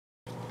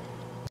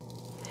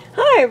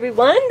Hi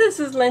everyone,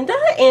 this is Linda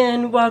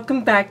and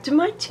welcome back to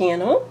my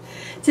channel.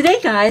 Today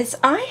guys,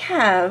 I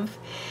have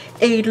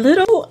a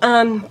little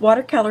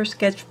watercolor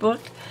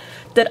sketchbook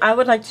that I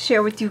would like to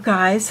share with you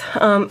guys.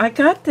 I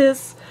got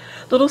this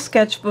little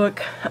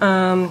sketchbook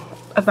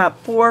about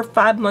 4 or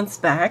 5 months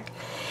back,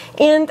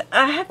 and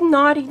I have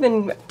not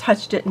even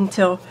touched it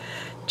until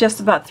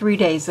just about 3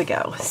 days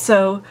ago.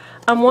 So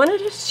I wanted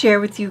to share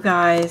with you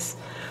guys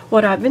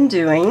what I've been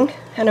doing,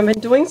 and I've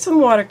been doing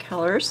some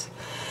watercolors.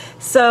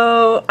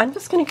 So I'm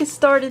just going to get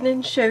started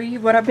and show you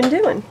what I've been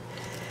doing.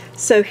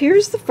 So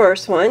here's the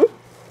first one,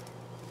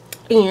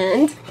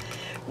 and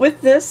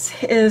with this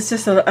is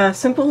just a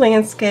simple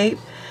landscape.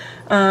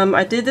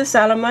 I did this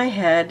out of my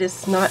head.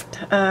 It's not,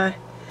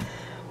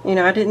 you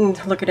know, I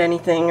didn't look at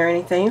anything or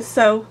anything.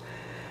 So,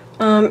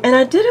 and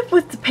I did it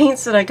with the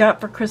paints that I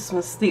got for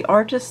Christmas, the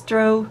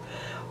Artistro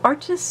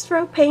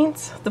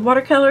paints, the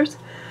watercolors.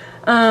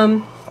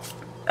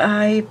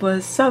 I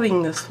was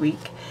subbing this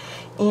week,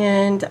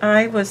 and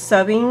I was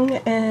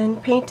subbing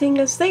and painting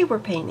as they were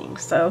painting,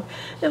 so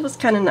it was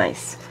kind of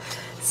nice.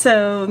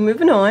 So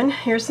moving on,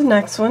 here's the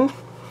next one.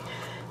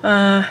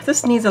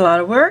 This needs a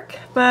lot of work,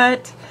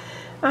 but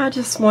I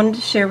just wanted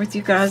to share with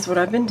you guys what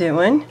I've been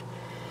doing.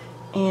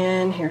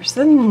 And here's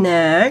the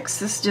next.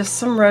 This is just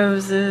some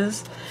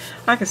roses.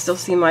 I can still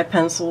see my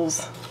pencil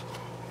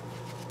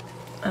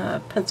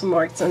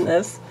marks in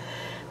this,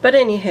 but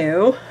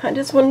anywho, I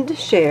just wanted to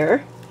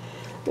share.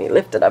 Let me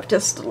lift it up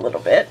just a little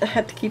bit. I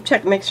had to keep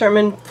checking, make sure I'm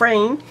in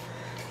frame.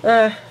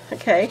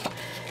 Okay,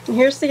 and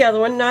here's the other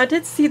one. Now I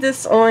did see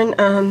this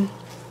on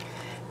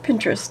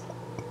Pinterest,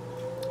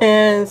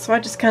 and so I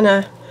just kind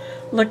of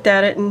looked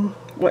at it and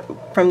went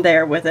from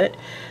there with it.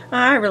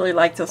 I really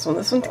like this one.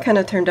 This one kind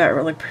of turned out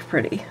really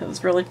pretty. It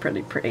was really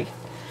pretty,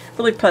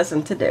 really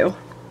pleasant to do.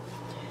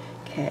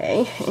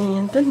 Okay,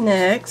 and the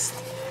next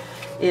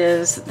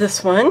is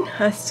this one.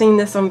 I've seen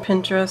this on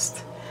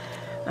Pinterest.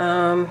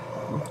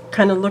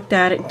 Kind of looked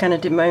at it and kind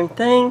of did my own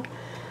thing,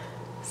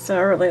 so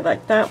I really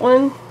like that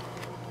one.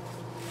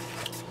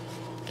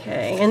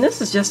 Okay, and this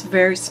is just a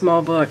very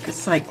small book.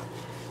 It's like,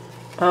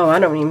 oh, I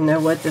don't even know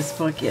what this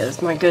book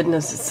is. My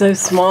goodness, it's so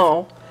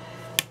small.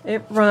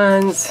 It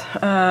runs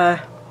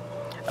a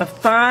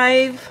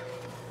 5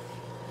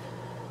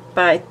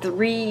 by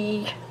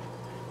 3,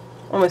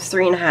 almost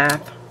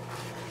 3.5,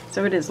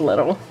 so it is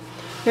little.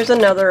 Here's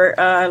another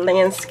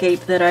landscape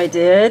that I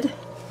did.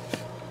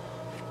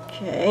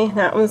 Okay,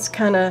 that one's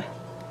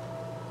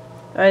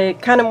I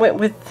kind of went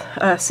with,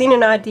 seen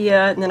an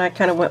idea, and then I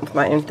kind of went with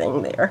my own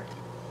thing there.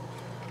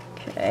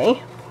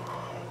 Okay,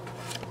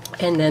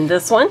 and then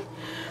this one,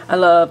 I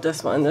love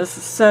this one. This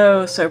is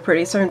so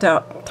pretty. Turned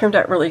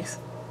out really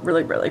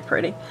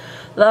pretty.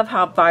 Love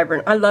how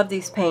vibrant. I love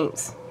these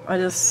paints. I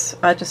just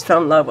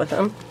fell in love with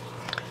them.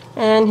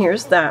 And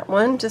here's that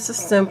one, just a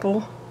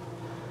simple,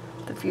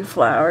 the few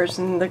flowers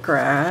and the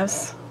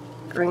grass,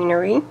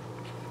 greenery.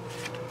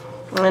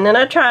 And then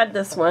I tried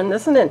this one.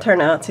 This one didn't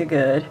turn out too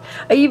good.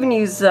 I even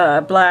used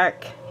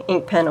black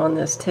ink pen on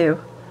this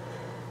too.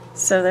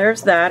 So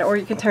there's that, or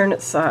you can turn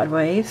it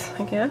sideways,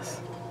 I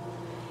guess.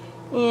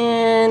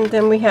 And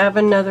then we have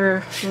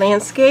another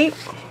landscape.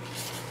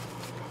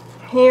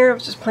 Here I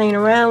was just playing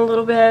around a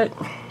little bit.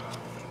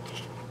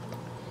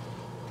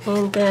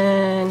 And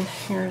then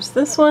here's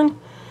this one.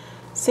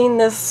 Seen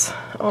this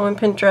on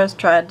Pinterest,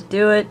 tried to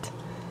do it.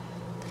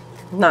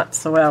 Not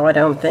so well, I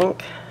don't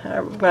think.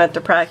 I'm going to have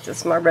to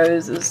practice my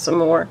roses some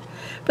more.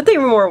 But they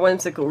were more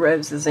whimsical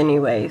roses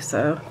anyway,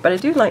 so. But I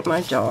do like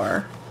my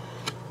jar.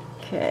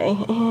 Okay,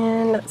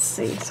 and let's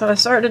see. So I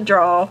started to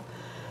draw.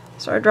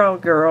 So I draw a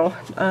girl.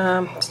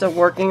 Still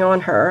working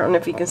on her. I don't know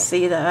if you can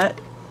see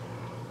that.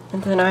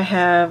 And then I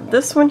have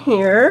this one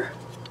here.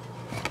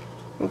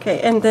 Okay,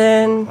 and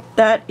then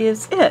that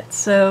is it.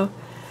 So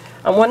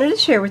I wanted to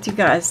share with you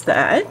guys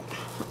that.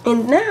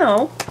 And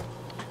now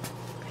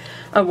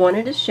I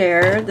wanted to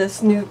share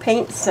this new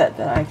paint set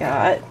that I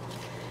got.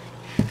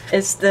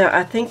 It's the,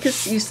 I think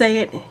it's, you say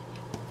it,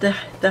 the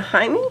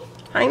Himi?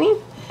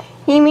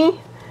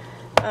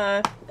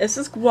 This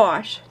is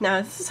gouache.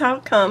 Now this is how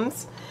it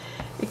comes.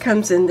 It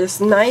comes in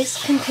this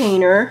nice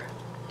container.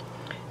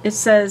 It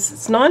says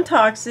it's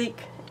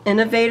non-toxic,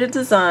 innovative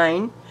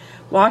design,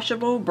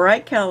 washable,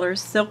 bright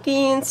colors,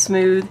 silky and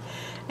smooth,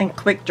 and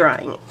quick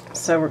drying.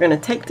 So we're going to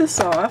take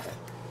this off.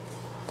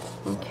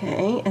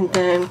 Okay, and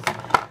then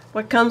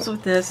what comes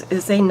with this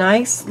is a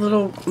nice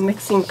little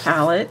mixing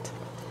palette.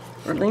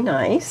 Really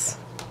nice.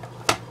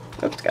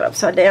 Oops, got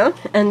upside down.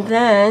 And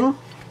then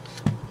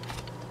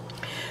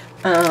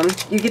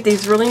you get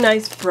these really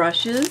nice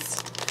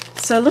brushes.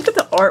 So look at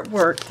the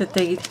artwork that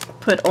they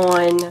put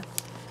on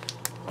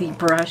the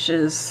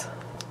brushes,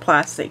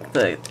 plastic,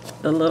 the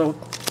little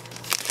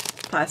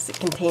plastic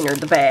container,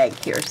 the bag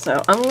here.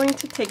 So I'm going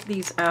to take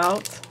these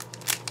out,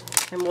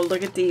 and we'll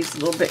look at these a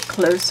little bit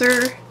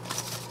closer.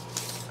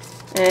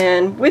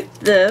 And with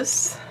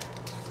this,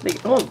 the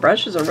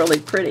brushes are really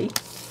pretty.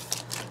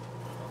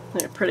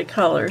 They're pretty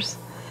colors.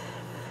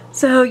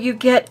 So you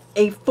get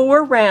a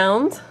 4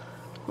 round,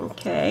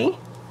 okay.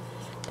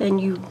 Then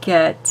you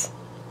get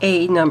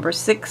a number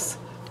 6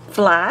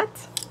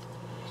 flat,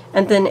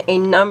 and then a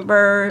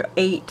number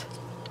 8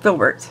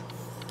 filbert.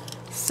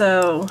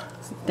 So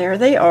there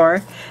they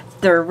are.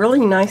 They're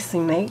really nicely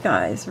made,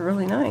 guys.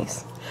 Really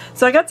nice.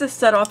 So I got this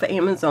set off of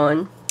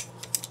Amazon,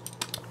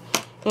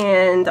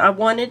 and I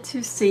wanted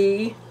to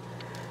see,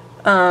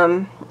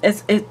 you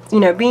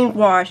know, being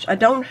gouache, I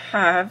don't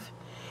have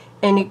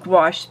any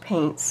gouache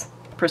paints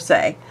per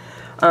se,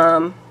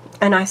 and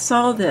I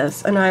saw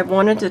this and I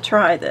wanted to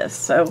try this.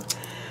 So,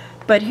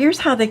 but here's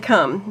how they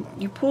come.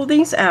 You pull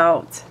these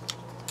out,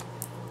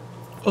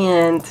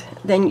 and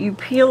then you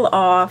peel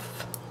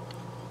off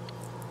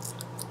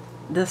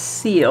the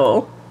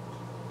seal.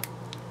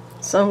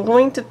 So I'm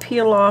going to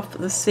peel off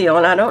the seal,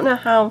 and I don't know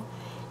how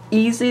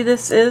easy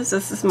this is.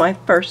 This is my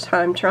first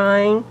time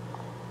trying,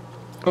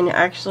 and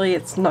actually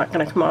it's not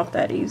going to come off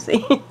that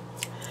easy.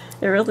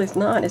 It really is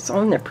not. It's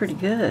on there pretty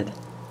good.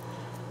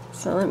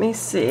 So let me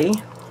see.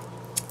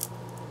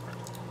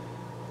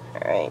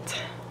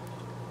 Alright.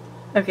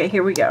 Okay,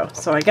 here we go.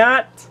 So I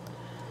got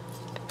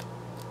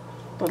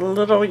the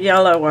little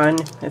yellow one.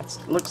 It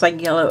looks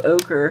like yellow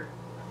ochre.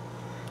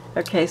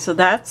 Okay, so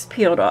that's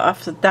peeled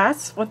off. So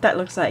that's what that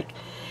looks like.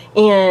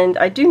 And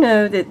I do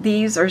know that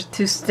these are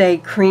to stay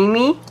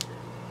creamy,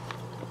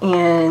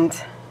 and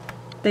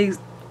they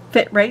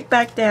fit right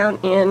back down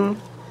in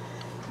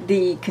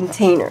the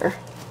container.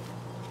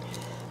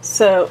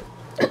 So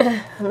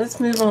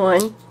let's move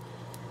on,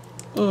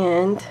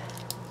 and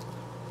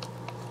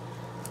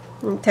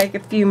take a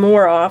few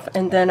more off,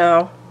 and then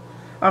I'll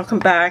come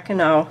back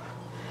and I'll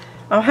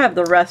have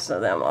the rest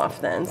of them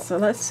off then. So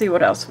let's see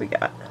what else we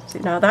got. See,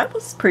 now that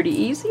was pretty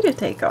easy to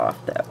take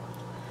off though.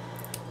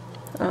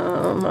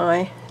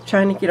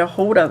 Trying to get a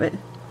hold of it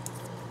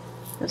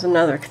is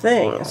another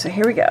thing. So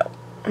here we go.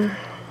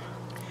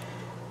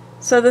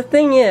 So the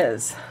thing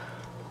is,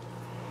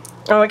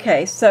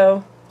 okay,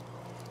 so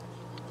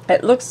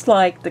it looks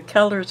like the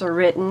colors are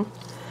written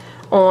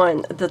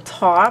on the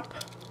top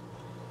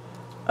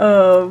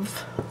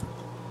of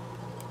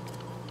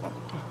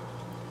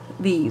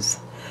these.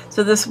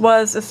 So this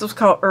was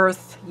called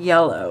Earth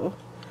Yellow,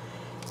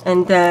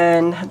 and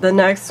then the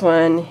next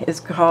one is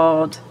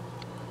called,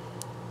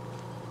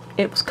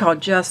 it was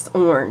called Just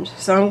Orange.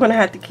 So I'm going to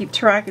have to keep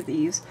track of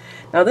these.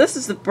 Now this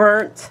is the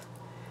burnt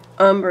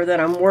umber that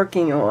I'm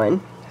working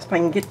on. If I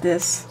can get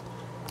this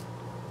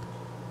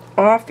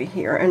off of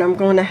here, and I'm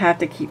going to have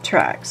to keep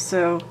track.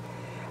 So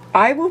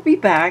I will be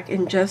back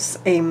in just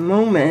a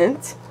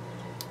moment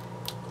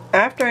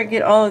after I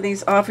get all of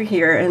these off of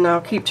here, and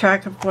I'll keep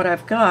track of what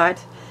I've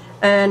got,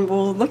 and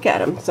we'll look at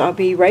them. So I'll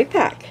be right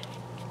back.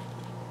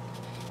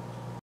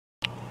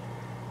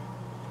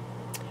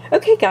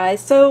 Okay guys,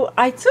 so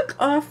I took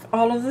off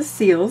all of the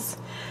seals,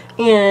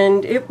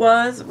 and it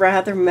was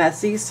rather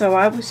messy, so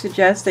I would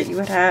suggest that you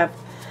would have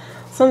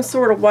some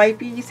sort of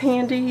wipies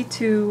handy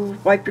to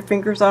wipe your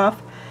fingers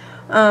off.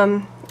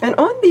 And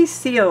on these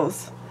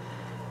seals,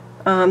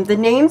 the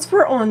names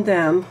were on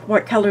them,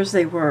 what colors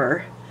they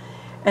were,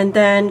 and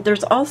then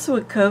there's also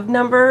a code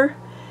number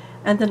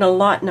and then a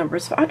lot number.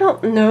 So I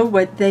don't know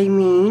what they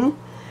mean,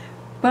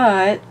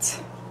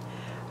 but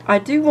I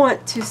do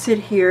want to sit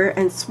here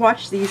and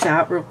swatch these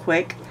out real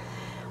quick.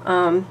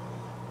 And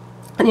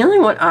the only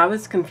one I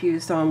was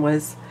confused on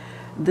was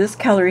this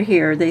color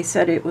here. They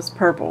said it was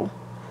purple,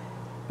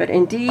 but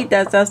indeed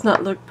that does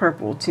not look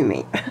purple to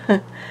me.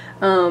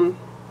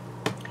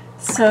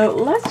 So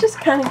let's just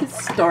kind of get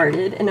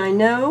started. And I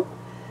know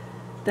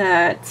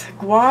that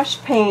gouache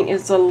paint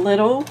is a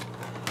little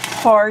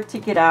hard to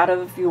get out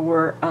of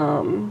your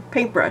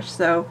paintbrush,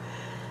 so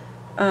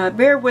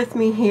bear with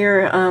me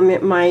here.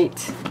 It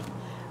might,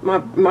 my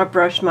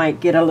brush might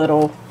get a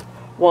little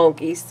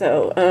wonky,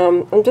 so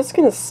I'm just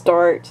going to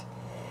start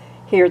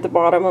here at the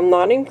bottom. I'm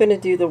not even going to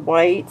do the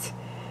white.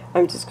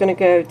 I'm just going to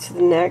go to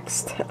the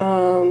next,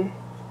 and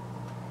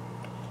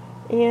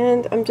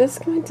I'm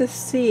just going to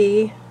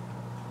see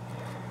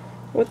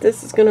what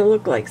this is going to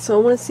look like. So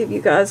I want to see if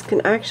you guys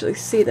can actually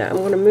see that. I'm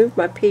going to move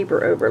my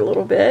paper over a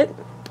little bit.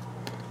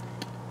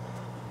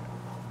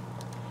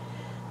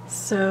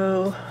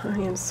 So I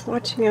am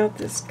swatching out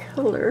this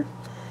color.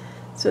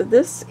 So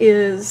this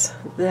is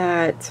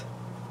that,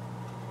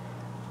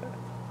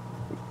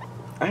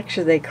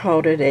 actually they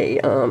called it a,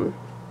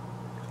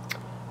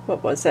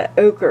 what was that,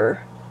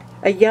 ochre?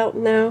 A yellow,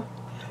 no?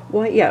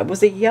 What, yeah,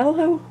 was it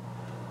yellow?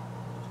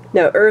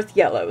 No, earth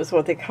yellow is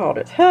what they called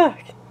it. Huh,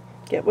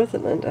 get with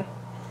it, Linda.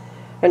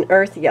 An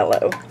earth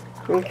yellow.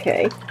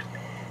 Okay,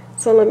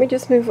 so let me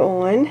just move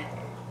on,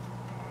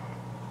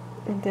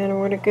 and then I'm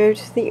going to go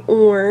to the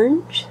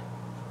orange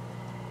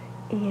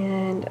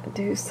and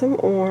do some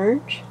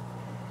orange.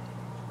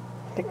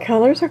 The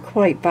colors are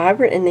quite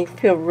vibrant and they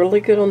feel really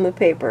good on the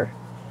paper.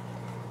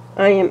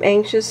 I am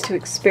anxious to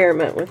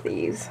experiment with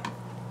these.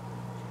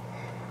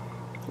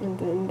 And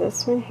then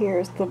this one here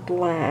is the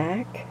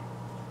black.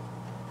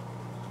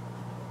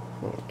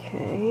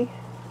 Okay.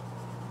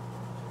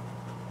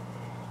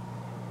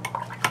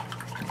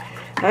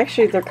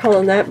 Actually, they're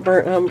calling that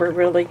burnt umber,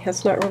 really.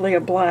 It's not really a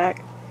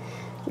black.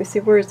 Let me see,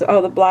 where's the,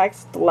 oh, the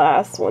black's the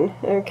last one.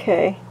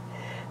 Okay.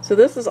 So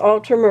this is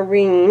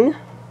ultramarine.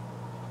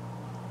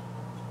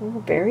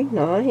 Oh, very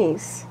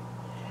nice.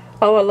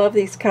 Oh, I love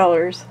these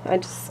colors.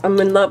 I'm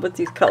in love with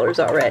these colors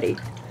already.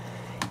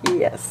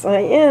 Yes, I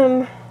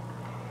am.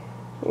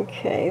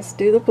 Okay, let's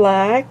do the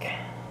black.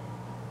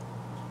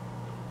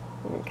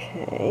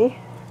 Okay,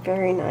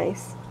 very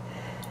nice.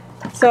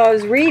 So I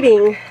was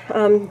reading,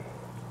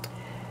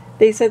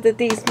 they said that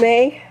these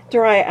may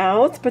dry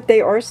out, but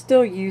they are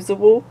still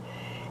usable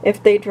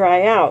if they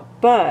dry out.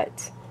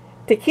 But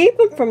to keep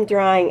them from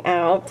drying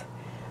out,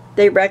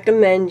 they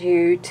recommend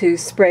you to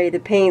spray the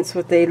paints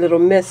with a little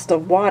mist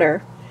of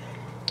water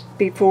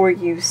before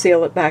you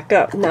seal it back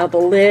up. Now the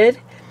lid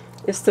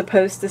is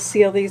supposed to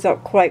seal these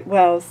up quite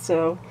well,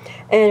 so,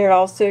 and it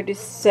also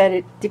just said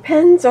it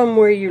depends on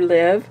where you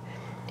live.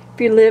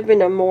 If you live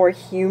in a more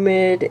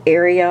humid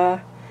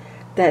area,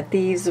 that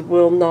these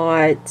will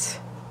not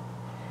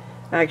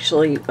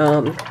actually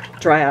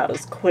dry out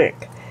as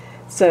quick.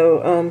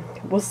 So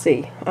we'll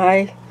see.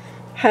 I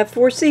have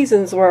 4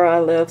 seasons where I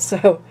live,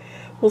 so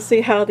we'll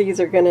see how these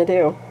are going to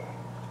do.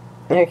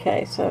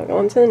 Okay, so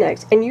on to the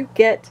next. And you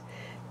get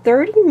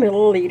 30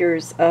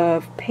 milliliters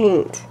of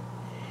paint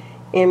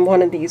in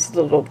one of these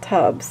little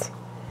tubs.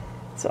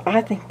 So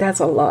I think that's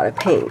a lot of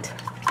paint.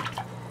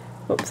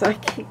 Oops, I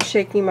keep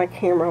shaking my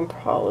camera, I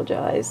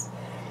apologize.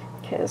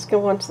 Okay, let's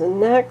go on to the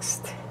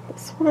next.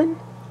 This one.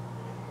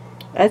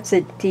 That's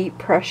a deep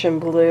Prussian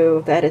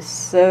blue. That is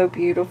so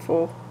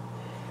beautiful.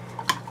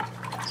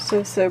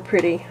 So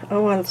pretty.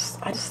 Oh, I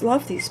just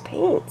love these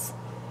paints.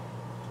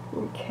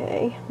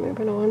 Okay,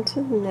 moving on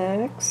to the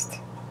next.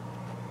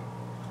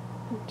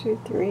 1, 2,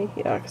 3.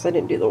 Yeah, because I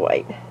didn't do the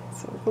white.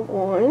 So go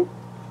on.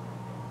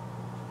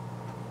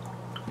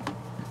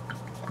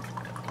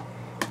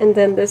 And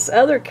then this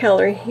other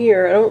color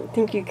here, I don't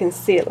think you can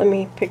see it. Let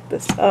me pick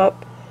this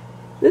up.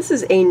 This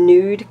is a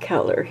nude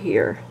color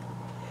here.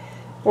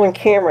 On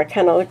camera, it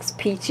kind of looks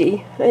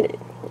peachy.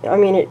 I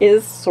mean, it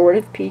is sort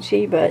of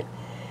peachy, but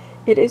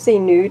it is a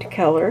nude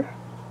color.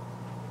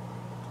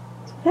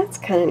 So that's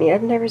kind of neat.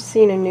 I've never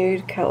seen a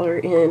nude color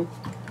in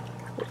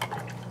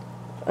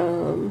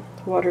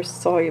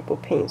water-soluble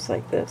paints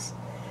like this.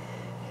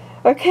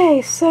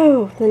 Okay,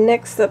 so the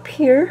next up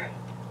here,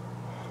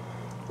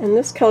 and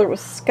this color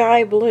was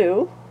sky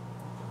blue.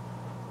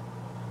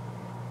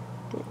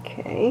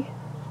 Okay.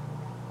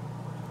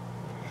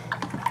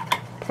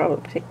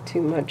 Probably picked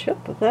too much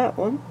up with that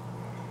one.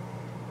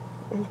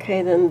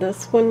 Okay, then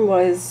this one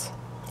was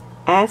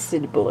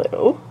acid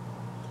blue.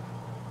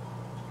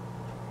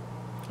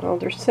 Oh,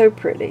 they're so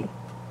pretty.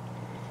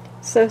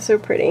 So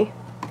pretty.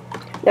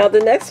 Now the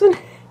next one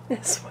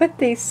is what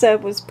they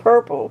said was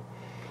purple,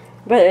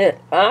 but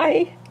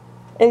I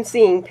am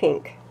seeing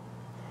pink.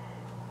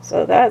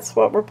 So that's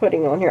what we're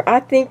putting on here. I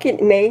think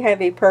it may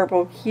have a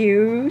purple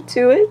hue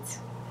to it.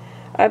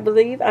 I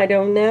believe. I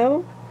don't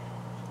know.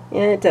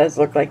 Yeah, it does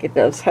look like it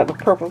does have a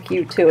purple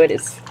hue to it.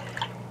 It's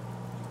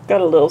got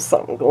a little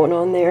something going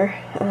on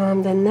there.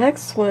 The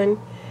next one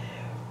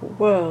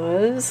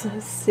was,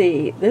 let's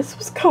see, this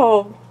was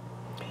called,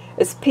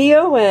 it's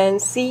Ponceau,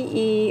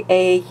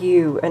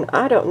 and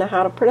I don't know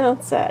how to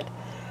pronounce that.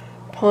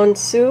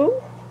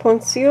 Ponceau?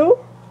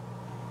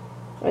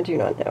 I do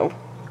not know,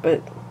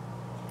 but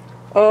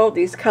all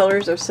these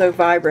colors are so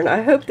vibrant.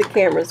 I hope the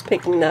camera's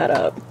picking that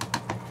up.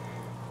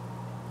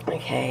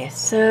 Okay,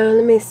 so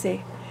let me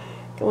see.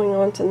 Going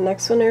on to the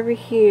next one over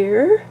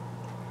here.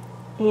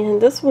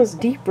 And this one's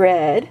deep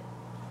red.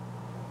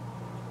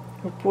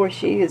 Oh boy,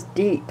 she is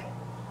deep.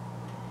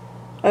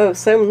 Oh,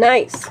 so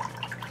nice.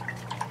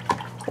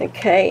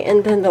 Okay,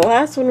 and then the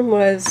last one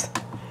was,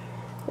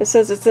 it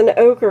says it's an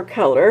ochre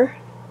color.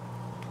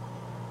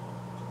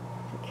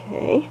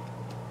 Okay.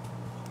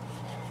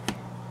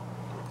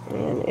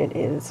 And it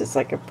is, it's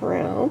like a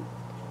brown.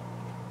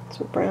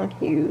 Some brown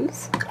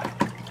hues.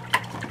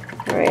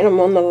 Alright, I'm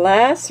on the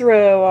last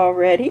row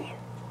already.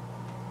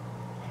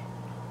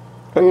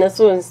 And this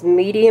one's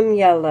medium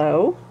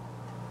yellow.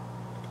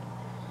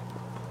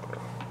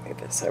 Move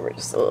this over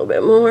just a little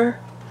bit more.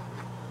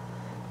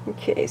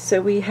 Okay,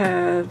 so we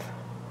have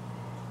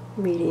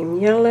medium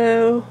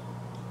yellow.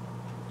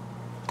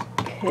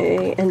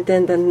 Okay, and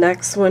then the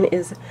next one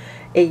is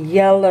a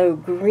yellow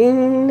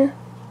green.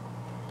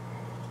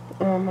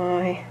 Oh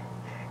my.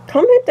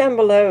 Comment down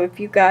below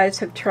if you guys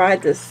have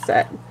tried this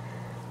set.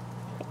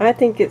 I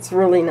think it's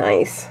really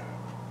nice.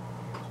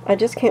 I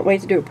just can't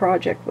wait to do a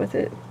project with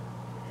it.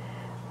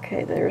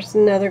 Okay, there's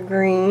another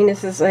green.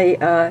 This is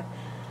a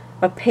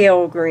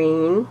pale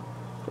green,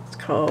 it's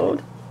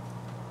called.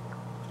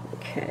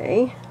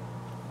 Okay.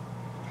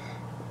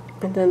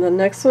 And then the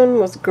next one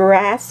was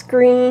grass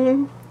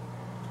green.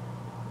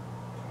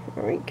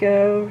 There we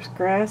go,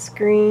 grass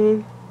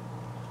green.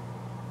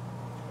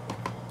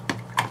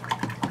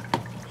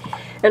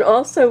 And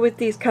also with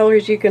these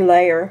colors you can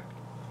layer.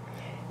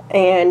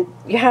 And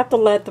you have to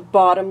let the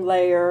bottom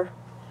layer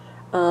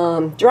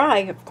dry,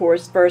 of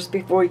course, first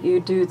before you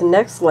do the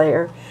next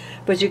layer.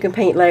 But you can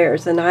paint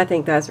layers, and I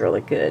think that's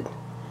really good.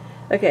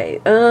 Okay,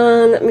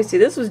 let me see.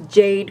 This was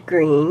jade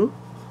green.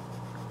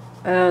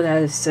 Oh,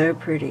 that is so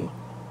pretty.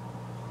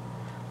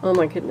 Oh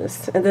my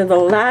goodness. And then the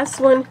last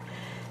one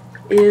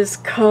is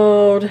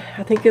called,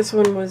 I think this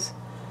one was,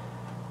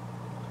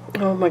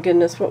 oh my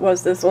goodness, what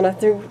was this one? I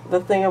threw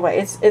the thing away.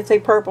 It's a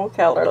purple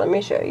color. Let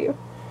me show you.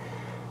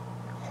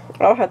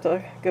 I'll have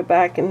to go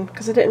back and,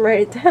 because I didn't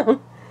write it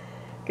down,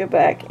 go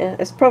back,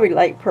 and it's probably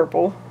light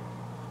purple.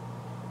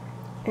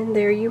 And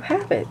there you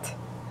have it.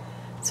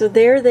 So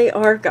there they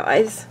are,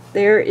 guys.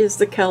 There is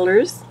the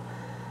colors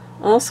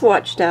all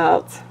swatched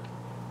out.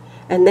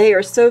 And they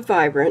are so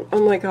vibrant.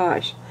 Oh my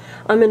gosh.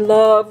 I'm in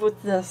love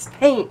with this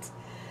paint.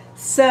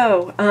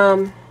 So,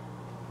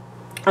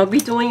 I'll be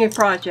doing a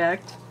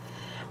project.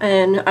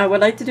 And I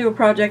would like to do a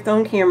project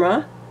on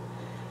camera.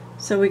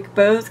 So we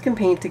both can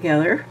paint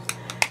together.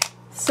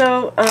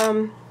 So,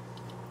 I'm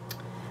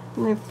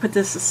going to put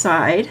this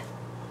aside.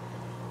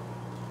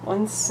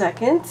 1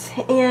 second.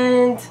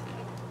 And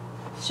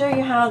show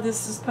you how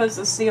this is supposed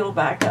to seal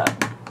back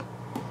up.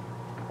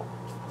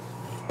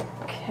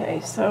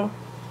 Okay, so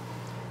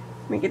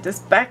let me get this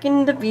back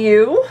into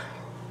view.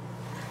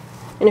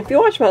 And if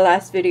you watched my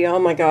last video, oh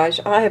my gosh,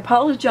 I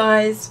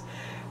apologize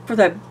for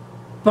that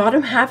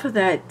bottom half of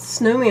that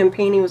snowman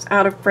painting was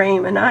out of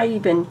frame, and I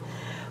even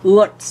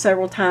looked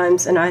several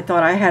times and I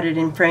thought I had it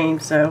in frame,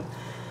 so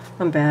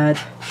I'm bad.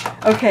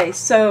 Okay,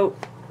 so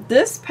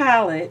this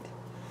palette,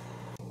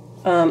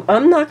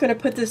 I'm not going to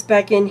put this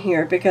back in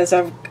here because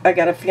I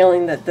got a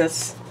feeling that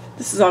this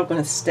is all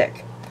going to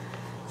stick.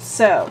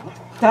 So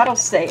that'll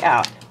stay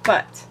out.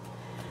 But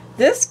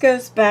this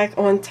goes back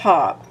on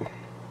top,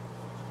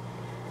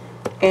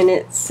 and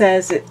it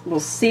says it will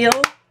seal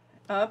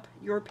up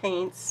your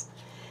paints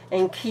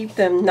and keep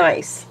them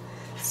nice.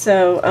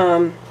 So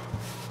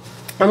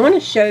I want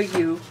to show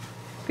you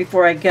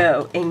before I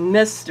go a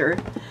mister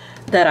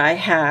that I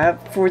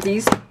have for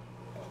these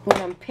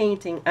when I'm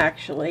painting,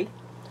 actually.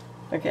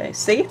 Okay,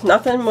 see,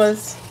 nothing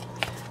was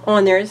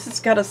on there. This has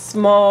got a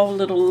small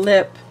little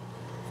lip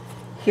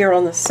here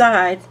on the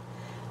side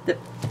that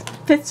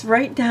fits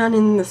right down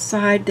in the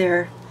side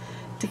there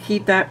to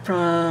keep that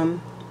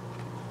from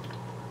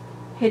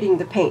hitting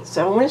the paint.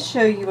 So I want to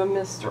show you a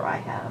mister I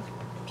have.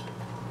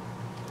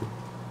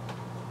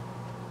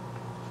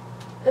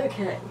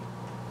 Okay.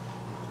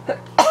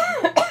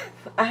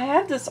 I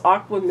have this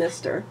aqua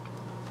mister.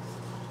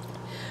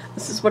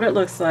 This is what it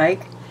looks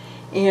like.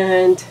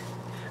 And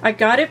I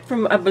got it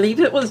from, I believe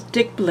it was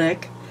Dick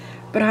Blick,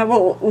 but I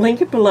will link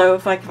it below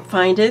if I can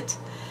find it.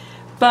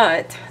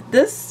 But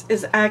this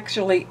is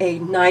actually a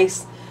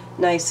nice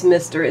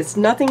mister. It's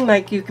nothing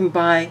like you can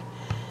buy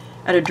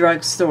at a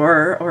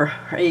drugstore or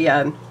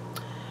a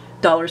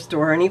dollar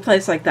store or any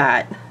place like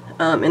that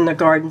in the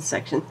garden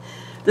section.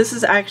 This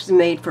is actually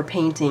made for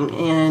painting,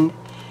 and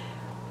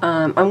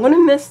I'm going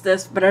to mist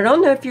this, but I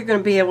don't know if you're going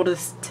to be able to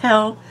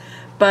tell,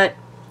 but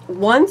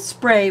one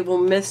spray will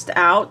mist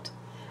out,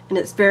 and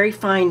it's very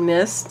fine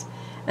mist,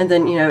 and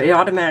then, you know, it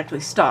automatically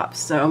stops.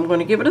 So I'm going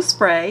to give it a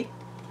spray.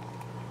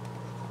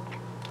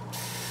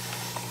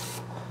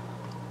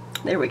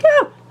 There we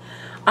go.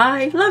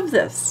 I love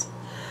this.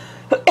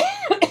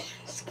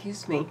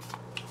 Excuse me.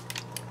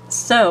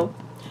 So,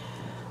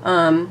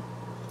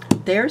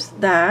 there's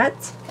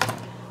that.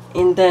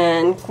 And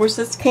then, of course,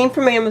 this came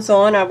from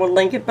Amazon. I will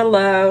link it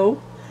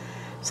below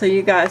so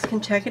you guys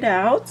can check it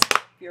out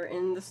if you're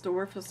in the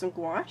store for some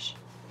gouache.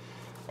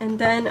 And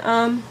then,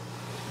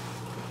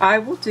 I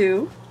will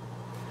do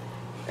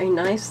a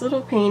nice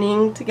little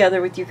painting together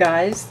with you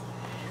guys.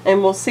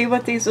 And we'll see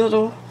what these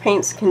little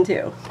paints can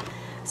do.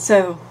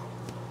 So,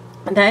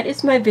 that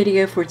is my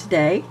video for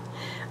today.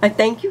 I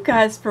thank you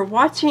guys for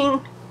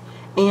watching,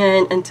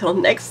 and until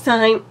next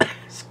time,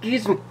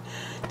 excuse me,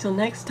 until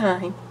next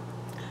time,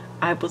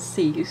 I will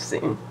see you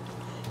soon.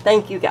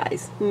 Thank you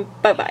guys.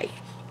 Bye-bye.